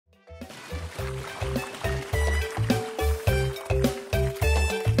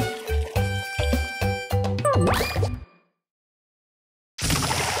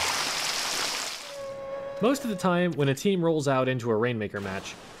Most of the time, when a team rolls out into a Rainmaker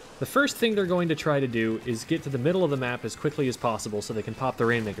match, the first thing they're going to try to do is get to the middle of the map as quickly as possible so they can pop the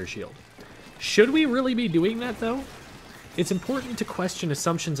Rainmaker shield. Should we really be doing that, though? It's important to question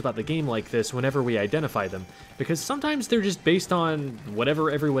assumptions about the game like this whenever we identify them, because sometimes they're just based on whatever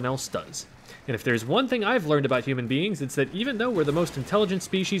everyone else does. And if there's one thing I've learned about human beings, it's that even though we're the most intelligent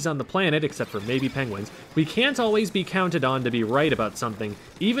species on the planet, except for maybe penguins, we can't always be counted on to be right about something,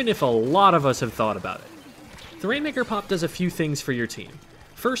 even if a lot of us have thought about it. The Rainmaker pop does a few things for your team.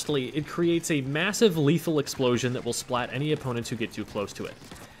 Firstly, it creates a massive lethal explosion that will splat any opponents who get too close to it.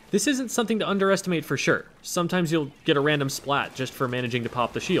 This isn't something to underestimate for sure. Sometimes you'll get a random splat just for managing to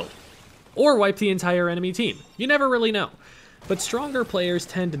pop the shield. Or wipe the entire enemy team. You never really know. But stronger players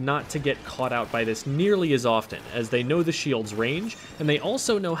tend not to get caught out by this nearly as often, as they know the shield's range, and they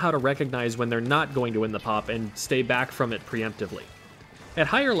also know how to recognize when they're not going to win the pop and stay back from it preemptively. At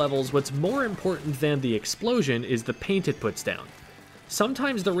higher levels, what's more important than the explosion is the paint it puts down.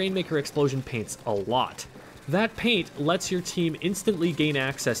 Sometimes the Rainmaker explosion paints a lot. That paint lets your team instantly gain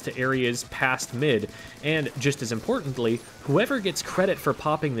access to areas past mid, and just as importantly, whoever gets credit for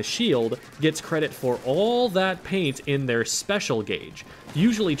popping the shield gets credit for all that paint in their special gauge,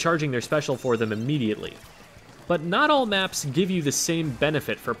 usually charging their special for them immediately. But not all maps give you the same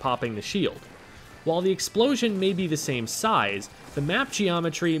benefit for popping the shield. While the explosion may be the same size, the map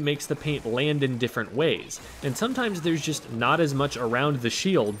geometry makes the paint land in different ways, and sometimes there's just not as much around the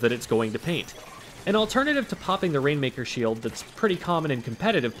shield that it's going to paint. An alternative to popping the Rainmaker shield that's pretty common in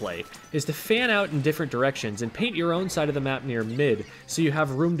competitive play is to fan out in different directions and paint your own side of the map near mid so you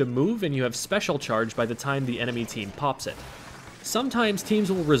have room to move and you have special charge by the time the enemy team pops it. Sometimes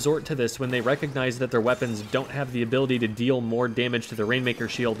teams will resort to this when they recognize that their weapons don't have the ability to deal more damage to the Rainmaker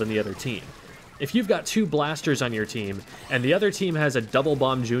shield than the other team. If you've got 2 blasters on your team, and the other team has a double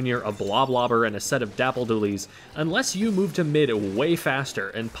bomb junior, a bloblobber, and a set of dapple-doolies, unless you move to mid way faster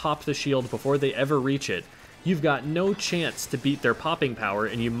and pop the shield before they ever reach it, you've got no chance to beat their popping power,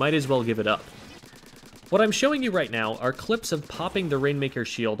 and you might as well give it up. What I'm showing you right now are clips of popping the Rainmaker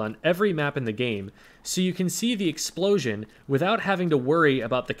shield on every map in the game, so you can see the explosion without having to worry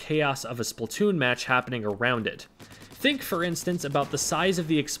about the chaos of a Splatoon match happening around it. Think, for instance, about the size of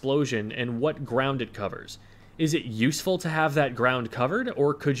the explosion and what ground it covers. Is it useful to have that ground covered,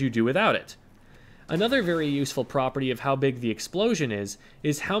 or could you do without it? Another very useful property of how big the explosion is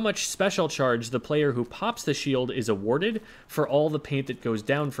how much special charge the player who pops the shield is awarded for all the paint that goes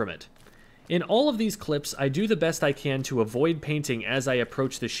down from it. In all of these clips, I do the best I can to avoid painting as I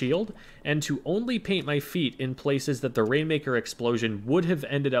approach the shield, and to only paint my feet in places that the Rainmaker explosion would have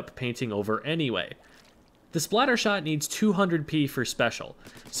ended up painting over anyway. The splatter shot needs 200p for special,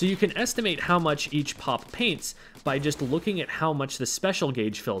 so you can estimate how much each pop paints by just looking at how much the special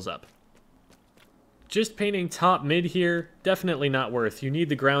gauge fills up. Just painting top mid here, definitely not worth. You need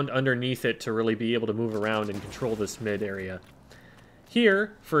the ground underneath it to really be able to move around and control this mid area.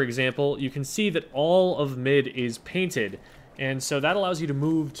 Here, for example, you can see that all of mid is painted, and so that allows you to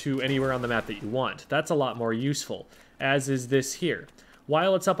move to anywhere on the map that you want. That's a lot more useful, as is this here.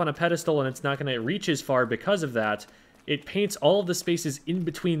 While it's up on a pedestal and it's not going to reach as far because of that, it paints all of the spaces in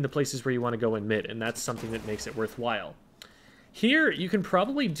between the places where you want to go in mid, and that's something that makes it worthwhile. Here, you can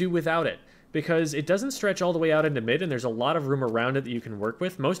probably do without it, because it doesn't stretch all the way out into mid, and there's a lot of room around it that you can work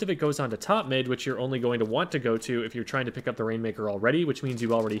with. Most of it goes on to top mid, which you're only going to want to go to if you're trying to pick up the Rainmaker already, which means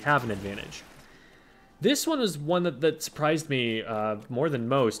you already have an advantage. This one was one that surprised me more than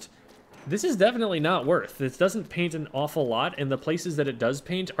most. This is definitely not worth. This doesn't paint an awful lot, and the places that it does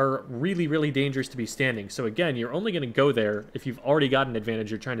paint are really, really dangerous to be standing. So again, you're only going to go there if you've already got an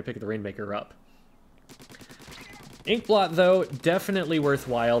advantage you're trying to pick the Rainmaker up. Inkblot, though, definitely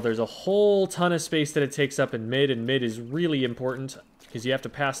worthwhile. There's a whole ton of space that it takes up in mid, and mid is really important because you have to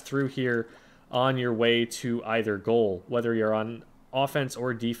pass through here on your way to either goal, whether you're on offense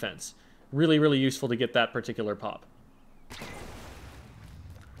or defense. Really, really useful to get that particular pop.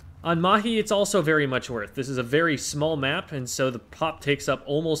 On Mahi, it's also very much worth. This is a very small map, and so the pop takes up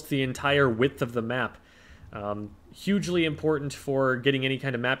almost the entire width of the map. Hugely important for getting any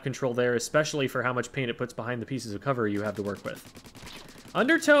kind of map control there, especially for how much paint it puts behind the pieces of cover you have to work with.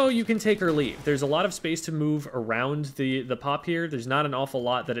 Undertow, you can take or leave. There's a lot of space to move around the pop here. There's not an awful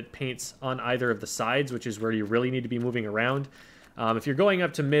lot that it paints on either of the sides, which is where you really need to be moving around. If you're going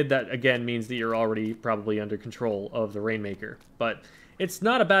up to mid, that again means that you're already probably under control of the Rainmaker. But it's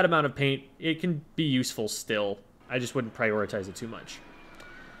not a bad amount of paint. It can be useful still. I just wouldn't prioritize it too much.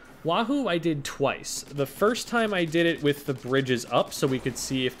 Wahoo I did twice. The first time I did it with the bridges up so we could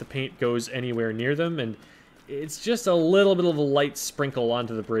see if the paint goes anywhere near them, and it's just a little bit of a light sprinkle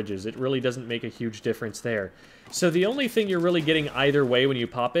onto the bridges. It really doesn't make a huge difference there. So the only thing you're really getting either way when you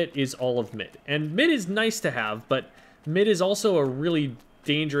pop it is all of mid. And mid is nice to have, but mid is also a really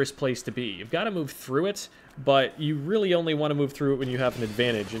dangerous place to be. You've got to move through it, but you really only want to move through it when you have an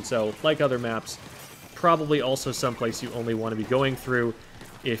advantage. And so, like other maps, probably also someplace you only want to be going through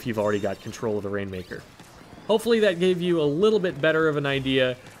if you've already got control of the Rainmaker. Hopefully that gave you a little bit better of an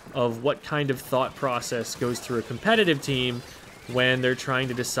idea of what kind of thought process goes through a competitive team when they're trying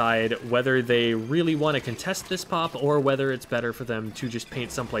to decide whether they really want to contest this pop or whether it's better for them to just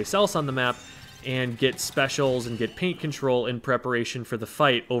paint someplace else on the map and get specials and get paint control in preparation for the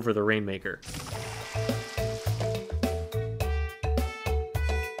fight over the Rainmaker.